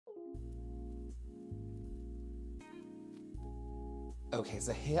Okay,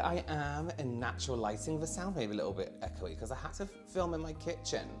 so here I am in natural lighting. The sound may be a little bit echoey because I had to film in my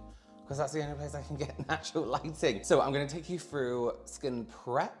kitchen because that's the only place I can get natural lighting. So I'm gonna take you through skin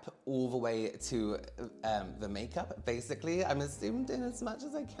prep all the way to the makeup, basically. I'm zoomed in as much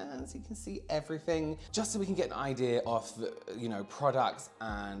as I can so you can see everything, just so we can get an idea of, you know, products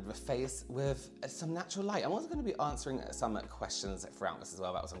and the face with some natural light. I'm also gonna be answering some questions throughout this as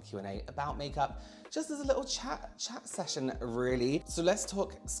well. That was on Q&A about makeup, just as a little chat session, really. So let's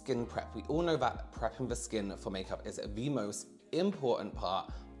talk skin prep. We all know that prepping the skin for makeup is the most important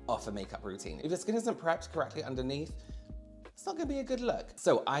part of a makeup routine. If your skin isn't prepped correctly underneath, it's not gonna be a good look.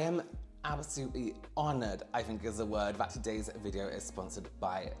 So I am absolutely honored, I think is the word, that today's video is sponsored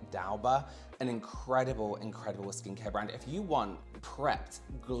by Dauber, an incredible, incredible skincare brand. If you want prepped,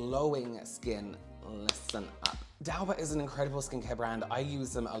 glowing skin, listen up. Dauber is an incredible skincare brand. I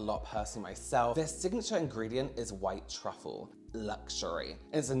use them a lot personally myself. Their signature ingredient is white truffle. Luxury.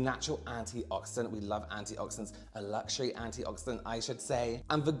 It's a natural antioxidant. We love antioxidants. A luxury antioxidant, I should say.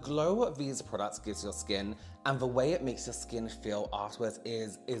 And the glow of these products gives your skin, and the way it makes your skin feel afterwards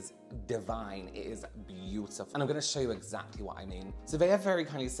is divine. It is beautiful. And I'm gonna show you exactly what I mean. So they have very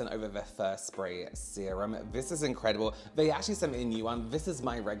kindly sent over their first spray serum. This is incredible. They actually sent me a new one. This is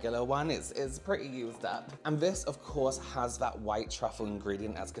my regular one. It's pretty used up. And this, of course, has that white truffle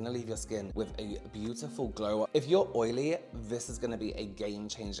ingredient that's gonna leave your skin with a beautiful glow. If you're oily, this is gonna be a game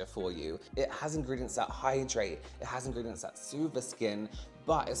changer for you. It has ingredients that hydrate. It has ingredients that soothe the skin,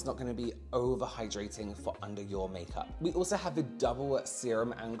 but it's not gonna be over hydrating for under your makeup. We also have the double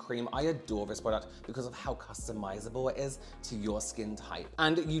serum and cream. I adore this product because of how customizable it is to your skin type.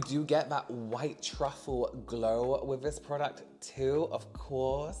 And you do get that white truffle glow with this product too, of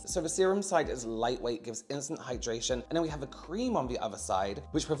course. So the serum side is lightweight, gives instant hydration. And then we have a cream on the other side,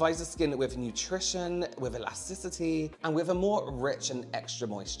 which provides the skin with nutrition, with elasticity, and with a more rich and extra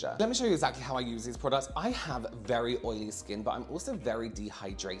moisture. Let me show you exactly how I use these products. I have very oily skin, but I'm also very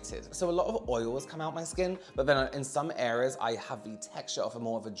dehydrated. So a lot of oils come out my skin, but then in some areas, I have the texture of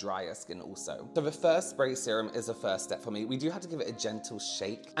a drier skin also. So the first spray serum is the first step for me. We do have to give it a gentle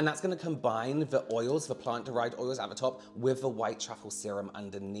shake, and that's gonna combine the oils, the plant-derived oils at the top, with the white truffle serum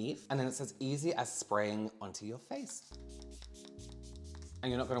underneath. And then it's as easy as spraying onto your face. And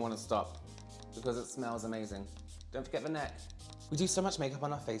you're not gonna wanna stop because it smells amazing. Don't forget the neck. We do so much makeup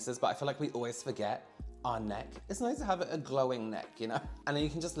on our faces, but I feel like we always forget our neck. It's nice to have a glowing neck, you know? And then you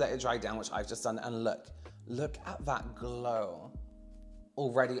can just let it dry down, which I've just done, and look at that glow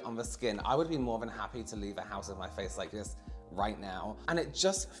already on the skin. I would be more than happy to leave a house with my face like this right now. And it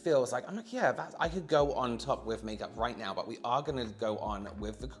just feels like, I'm like, yeah, I could go on top with makeup right now, but we are gonna go on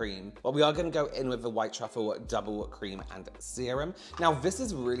with the cream. But we are gonna go in with the white truffle double cream and serum. Now, this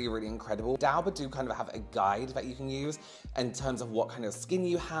is really, really incredible. Dauber do kind of have a guide that you can use in terms of what kind of skin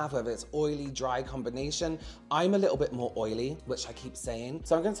you have, whether it's oily, dry combination. I'm a little bit more oily, which I keep saying.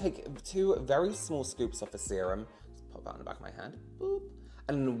 So I'm gonna take 2 very small scoops of the serum, just pop that on the back of my hand, boop,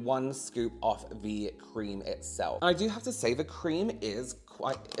 and 1 scoop of the cream itself. And I do have to say the cream is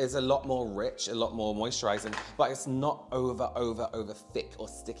a lot more rich, a lot more moisturizing, but it's not over thick or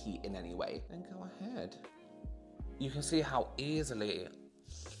sticky in any way. Then go ahead. You can see how easily,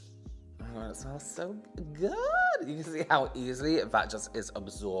 oh my God, it smells so good. You can see how easily that just is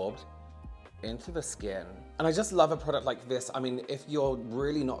absorbed into the skin. And I just love a product like this. I mean, if you're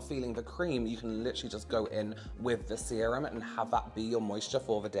really not feeling the cream, you can literally just go in with the serum and have that be your moisture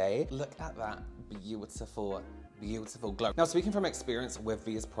for the day. Look at that beautiful, beautiful glow. Now, speaking from experience with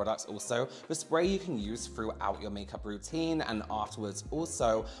these products also, the spray you can use throughout your makeup routine and afterwards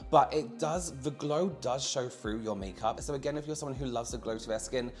also, but the glow does show through your makeup. So again, if you're someone who loves the glow to their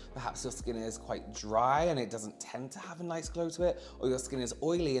skin, perhaps your skin is quite dry and it doesn't tend to have a nice glow to it, or your skin is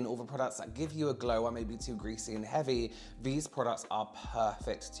oily and all the products that give you a glow are maybe too greasy and heavy, these products are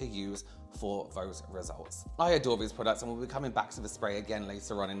perfect to use for those results. I adore these products, and we'll be coming back to the spray again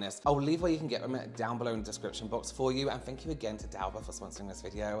later on in this. I'll leave where you can get them down below in the description box for you, and thank you again to Dauber for sponsoring this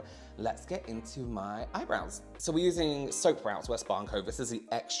video. Let's get into my eyebrows. So we're using Soap Brows West Barncove. This is the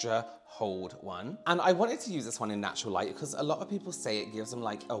extra hold one. And I wanted to use this one in natural light because a lot of people say it gives them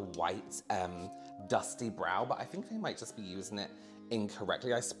like a white, dusty brow, but I think they might just be using it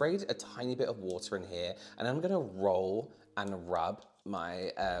incorrectly. I sprayed a tiny bit of water in here, and I'm gonna roll and rub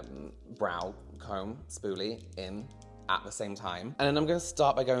my brow comb spoolie in at the same time. And then I'm gonna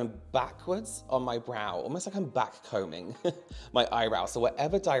start by going backwards on my brow, almost like I'm back combing my eyebrow. So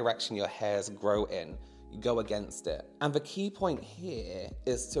whatever direction your hairs grow in, you go against it. And the key point here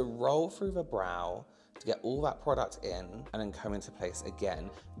is to roll through the brow to get all that product in and then come into place again.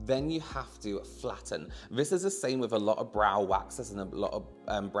 Then you have to flatten. This is the same with a lot of brow waxes and a lot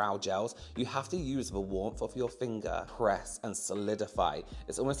of brow gels. You have to use the warmth of your finger, press and solidify.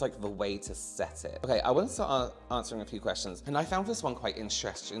 It's almost like the way to set it. Okay, I want to start answering a few questions, and I found this one quite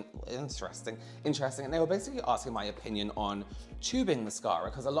interesting. And they were basically asking my opinion on tubing mascara,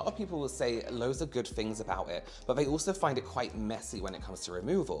 because a lot of people will say loads of good things about it, but they also find it quite messy when it comes to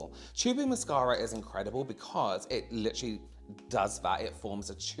removal. Tubing mascara is incredible because it literally does that. It forms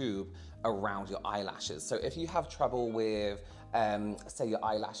a tube around your eyelashes. So if you have trouble with, say, your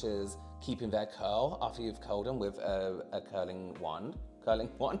eyelashes keeping their curl after you've curled them with a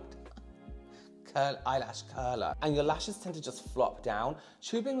eyelash curler, and your lashes tend to just flop down,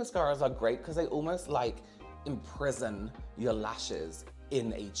 tubing mascaras are great because they almost like imprison your lashes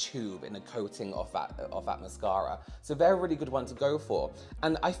in a tube, in a coating of that mascara. So they're a really good one to go for.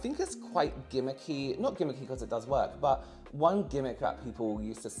 And I think it's quite gimmicky, not gimmicky because it does work, but one gimmick that people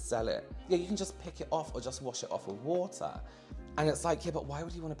used to sell it, yeah, you can just pick it off or just wash it off with water. And it's like, yeah, but why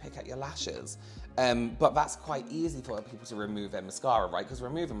would you want to pick at your lashes? But that's quite easy for people to remove their mascara, right? Because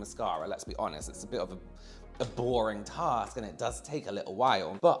removing mascara, let's be honest, it's a bit of a boring task, and it does take a little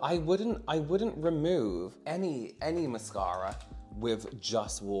while. But I wouldn't remove any mascara with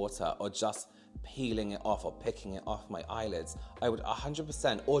just water or just peeling it off or picking it off my eyelids. I would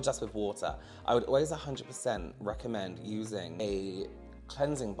 100%, or just with water, I would always 100% recommend using a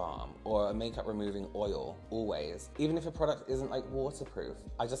cleansing balm or a makeup removing oil, always. Even if a product isn't like waterproof,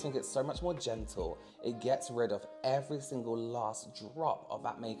 I just think it's so much more gentle. It gets rid of every single last drop of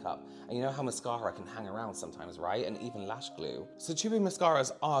that makeup. And you know how mascara can hang around sometimes, right? And even lash glue. So tubing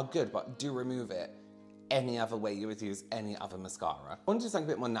mascaras are good, but do remove it any other way you would use any other mascara. I want to do something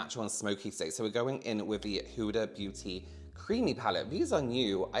a bit more natural and smoky today. So we're going in with the Huda Beauty Creamy Palette. These are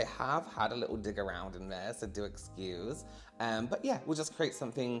new. I have had a little dig around in there, so do excuse. But yeah, we'll just create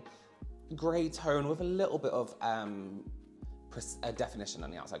something grey tone with a little bit of definition on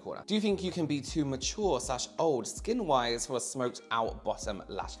the outside corner. Do you think you can be too mature / old skin-wise for a smoked out bottom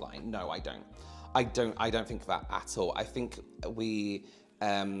lash line? No, I don't. I don't think that at all. I think the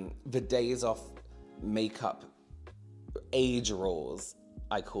days of makeup age rules,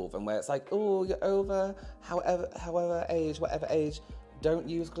 I call them, where it's like, oh, you're over however age, whatever age, don't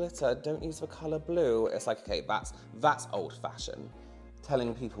use glitter, don't use the color blue. It's like, okay, that's old fashioned.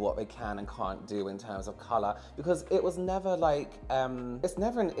 Telling people what they can and can't do in terms of color, because it was never like, it's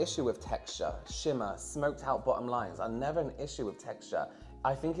never an issue with texture. Shimmer, smoked out bottom lines are never an issue with texture.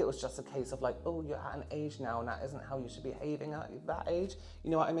 I think it was just a case of like, oh, you're at an age now and that isn't how you should be behaving at that age. You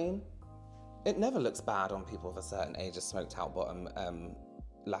know what I mean? It never looks bad on people of a certain age, a smoked out bottom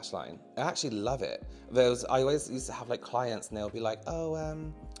lash line. I actually love it. I always used to have like clients and they'll be like, oh,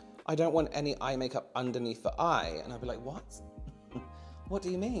 I don't want any eye makeup underneath the eye. And I'll be like, what? What do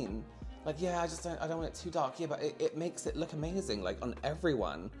you mean? Like, yeah, I don't want it too dark. Yeah, but it makes it look amazing, like on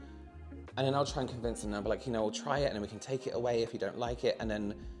everyone. And then I'll try and convince them and I'll be like, you know, we'll try it and then we can take it away if you don't like it. And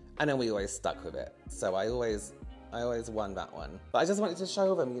then we always stuck with it. So I always won that one. But I just wanted to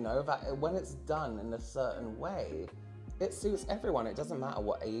show them, you know, that when it's done in a certain way, it suits everyone. It doesn't matter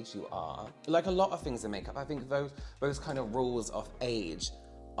what age you are. Like a lot of things in makeup, I think those kind of rules of age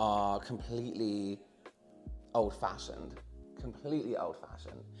are completely old-fashioned. Completely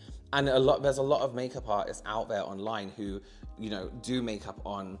old-fashioned. And there's a lot of makeup artists out there online who, you know, do makeup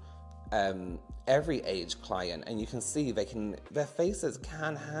on every age client, and you can see their faces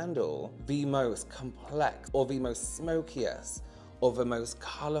can handle the most complex or the most smokiest or the most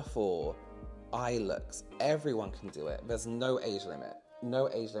colorful eye looks. Everyone can do it. There's no age limit. No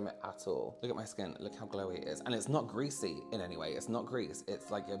age limit at all. Look at my skin, look how glowy it is. And it's not greasy in any way, it's not grease.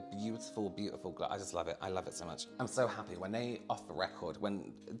 It's like a beautiful, beautiful glow. I just love it, I love it so much. I'm so happy when they, off the record,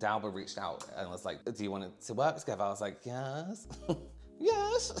 when Dalba reached out and was like, do you want to work together? I was like, yes,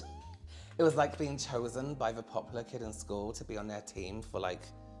 yes. It was like being chosen by the popular kid in school to be on their team for like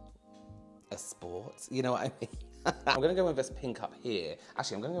a sport. You know what I mean? I'm gonna go with this pink up here.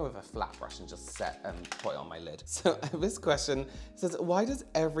 Actually, I'm gonna go with a flat brush and just put it on my lid. So this question says, why does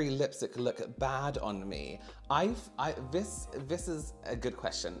every lipstick look bad on me? This is a good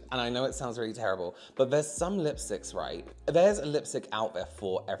question, and I know it sounds really terrible, but there's some lipsticks, right? There's a lipstick out there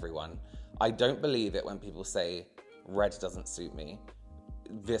for everyone. I don't believe it when people say, red doesn't suit me,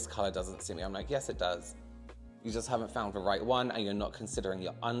 this color doesn't suit me. I'm like, yes, it does. You just haven't found the right one and you're not considering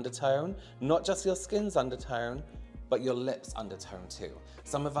your undertone, not just your skin's undertone, but your lips undertone too.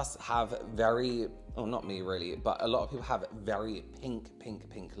 Some of us have not me really, but a lot of people have very pink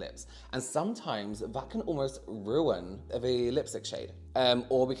lips. And sometimes that can almost ruin the lipstick shade.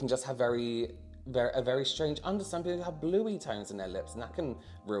 Or we can just have very a very strange under. Some people have bluey tones in their lips, and that can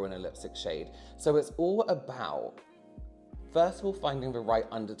ruin a lipstick shade. So it's all about, first of all, finding the right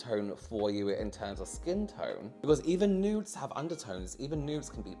undertone for you in terms of skin tone. Because even nudes have undertones. Even nudes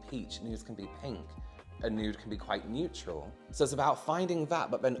can be peach, nudes can be pink. A nude can be quite neutral. So it's about finding that,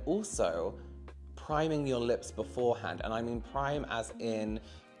 but then also priming your lips beforehand. And I mean prime as in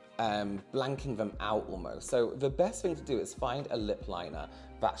blanking them out almost. So the best thing to do is find a lip liner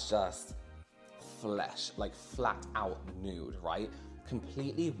that's just flesh, like flat out nude, right?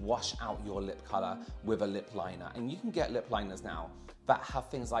 Completely wash out your lip color with a lip liner. And you can get lip liners now that have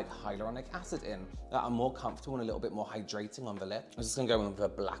things like hyaluronic acid in that are more comfortable and a little bit more hydrating on the lip. I'm just gonna go in with a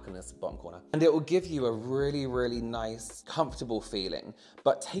black in this bottom corner. And it will give you a really, really nice, comfortable feeling.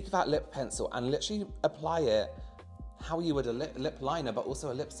 But take that lip pencil and literally apply it how you would a lip liner, but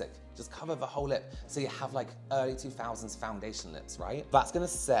also a lipstick. Just cover the whole lip so you have like early 2000s foundation lips, right? That's gonna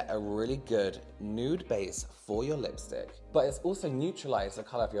set a really good nude base for your lipstick, but it's also neutralized the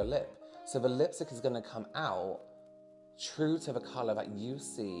color of your lip. So the lipstick is gonna come out true to the color that you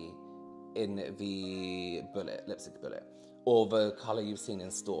see in the lipstick bullet, or the color you've seen in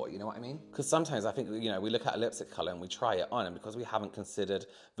store, you know what I mean? Because sometimes I think, you know, we look at a lipstick color and we try it on, and because we haven't considered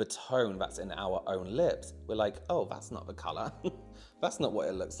the tone that's in our own lips, we're like, oh, that's not the color. That's not what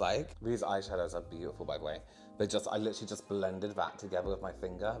it looks like. These eyeshadows are beautiful, by the way. I literally just blended that together with my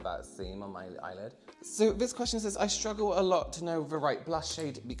finger, that seam on my eyelid. So this question says, I struggle a lot to know the right blush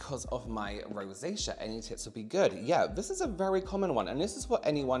shade because of my rosacea. Any tips would be good. Yeah, this is a very common one. And this is what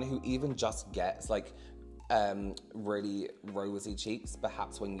anyone who even just gets like really rosy cheeks,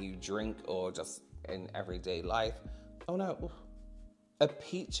 perhaps when you drink or just in everyday life. Oh no. A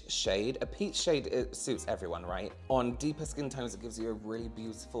peach shade, it suits everyone, right? On deeper skin tones, it gives you a really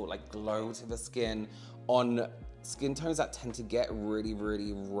beautiful like glow to the skin. On skin tones that tend to get really,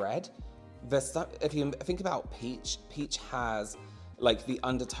 really red, there's stuff, if you think about peach has like the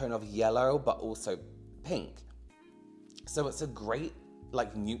undertone of yellow, but also pink. So it's a great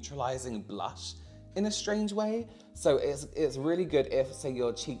like neutralizing blush in a strange way. So it's really good if, say,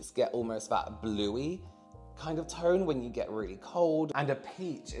 your cheeks get almost that bluey kind of tone when you get really cold. And a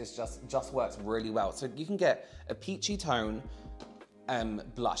peach is just works really well. So you can get a peachy tone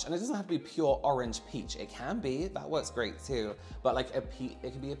blush, and it doesn't have to be pure orange peach. It can be, that works great too. But like it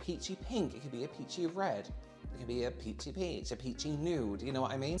could be a peachy pink, it could be a peachy red, it could be a peachy peach, a peachy nude, you know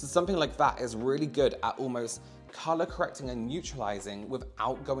what I mean? So something like that is really good at almost color correcting and neutralizing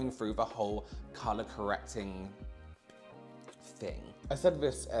without going through the whole color correcting thing. I said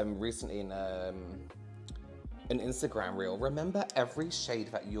this recently in an Instagram reel. Remember, every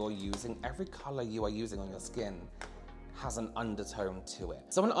shade that you're using, every color you are using on your skin has an undertone to it.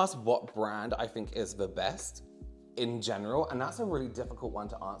 Someone asked what brand I think is the best in general, and that's a really difficult one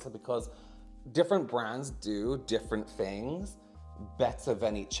to answer because different brands do different things better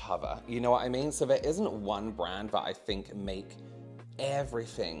than each other. You know what I mean? So there isn't one brand that I think make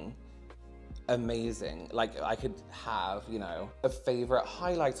everything amazing. Like I could have, you know, a favorite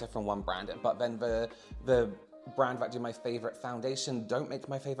highlighter from one brand, but then the brand that do my favorite foundation don't make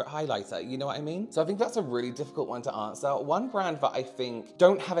my favorite highlighter, you know what I mean? So I think that's a really difficult one to answer. One brand that I think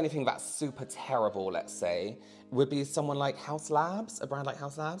don't have anything that's super terrible, let's say, would be someone like House Labs, a brand like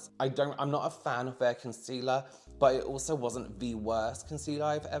House Labs. I'm not a fan of their concealer, but it also wasn't the worst concealer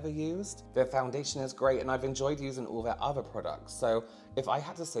I've ever used. Their foundation is great, and I've enjoyed using all their other products. So if I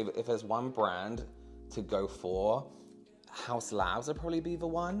had to say that if there's one brand to go for, House Labs would probably be the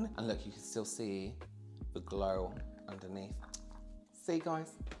one. And look, you can still see the glow underneath. See,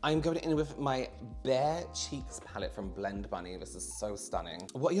 guys? I'm going in with my Bare Cheeks palette from Blend Bunny. This is so stunning.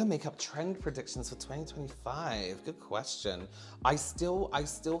 What are your makeup trend predictions for 2025? Good question. I still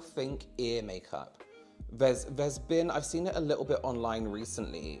think ear makeup. I've seen it a little bit online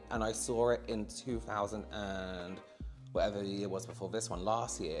recently, and I saw it in 2000 and whatever the year was before this one,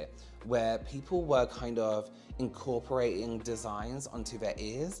 last year, where people were kind of incorporating designs onto their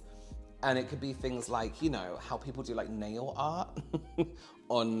ears. And it could be things like, you know, how people do like nail art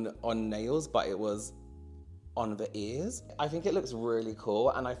on nails, but it was on the ears. I think it looks really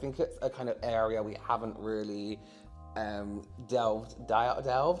cool, and I think it's a kind of area we haven't really dove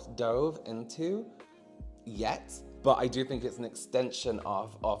into yet. But I do think it's an extension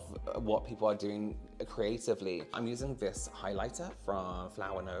of what people are doing creatively. I'm using this highlighter from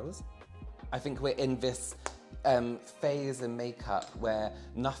Flower Nose. I think we're in this phase in makeup where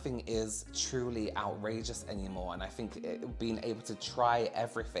nothing is truly outrageous anymore, and I think being able to try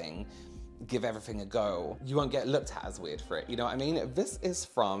everything, give everything a go, you won't get looked at as weird for it, you know what I mean? This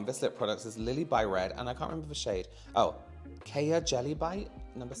lip product is Lily by Red, and I can't remember the shade. Oh, Kea Jelly Bite,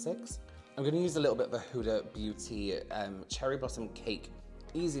 number 6. I'm gonna use a little bit of a Huda Beauty Cherry Blossom Cake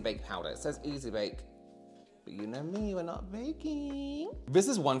Easy Bake Powder. It says Easy Bake, but you know me, we're not baking. This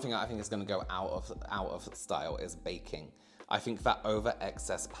is one thing that I think is gonna go out of style, is baking. I think that over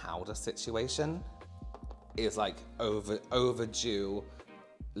excess powder situation is like overdue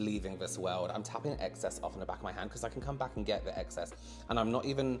leaving this world. I'm tapping excess off in the back of my hand because I can come back and get the excess. And I'm not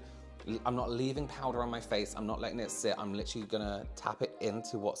leaving powder on my face. I'm not letting it sit. I'm literally gonna tap it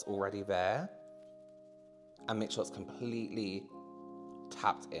into what's already there and make sure it's completely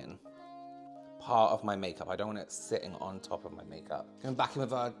tapped in. Part of my makeup. I don't want it sitting on top of my makeup. Going back in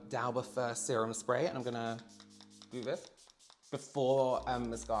with our Dauber First Serum Spray, and I'm gonna do this before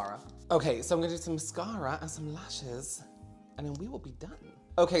mascara. Okay, so I'm gonna do some mascara and some lashes, and then we will be done.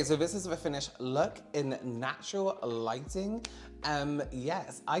 Okay, so this is the finished look in natural lighting.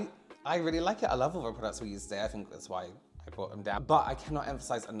 Yes, I really like it. I love all the products we use today. I think that's why I brought them down. But I cannot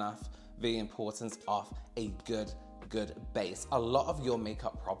emphasize enough the importance of a good base. A lot of your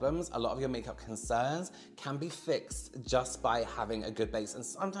makeup problems, a lot of your makeup concerns can be fixed just by having a good base. And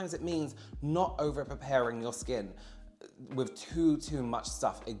sometimes it means not over preparing your skin with too much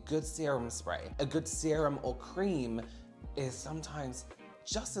stuff. A good serum spray, a good serum or cream is sometimes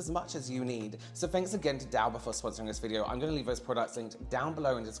just as much as you need. So thanks again to Dauber for sponsoring this video. I'm gonna leave those products linked down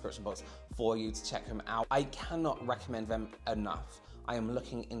below in the description box for you to check them out. I cannot recommend them enough. I am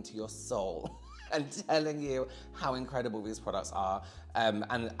looking into your soul and telling you how incredible these products are. And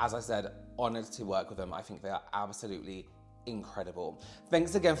as I said, honored to work with them. I think they are absolutely incredible.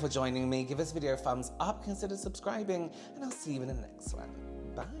 Thanks again for joining me. Give this video a thumbs up, consider subscribing, and I'll see you in the next one.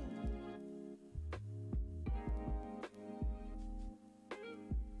 Bye.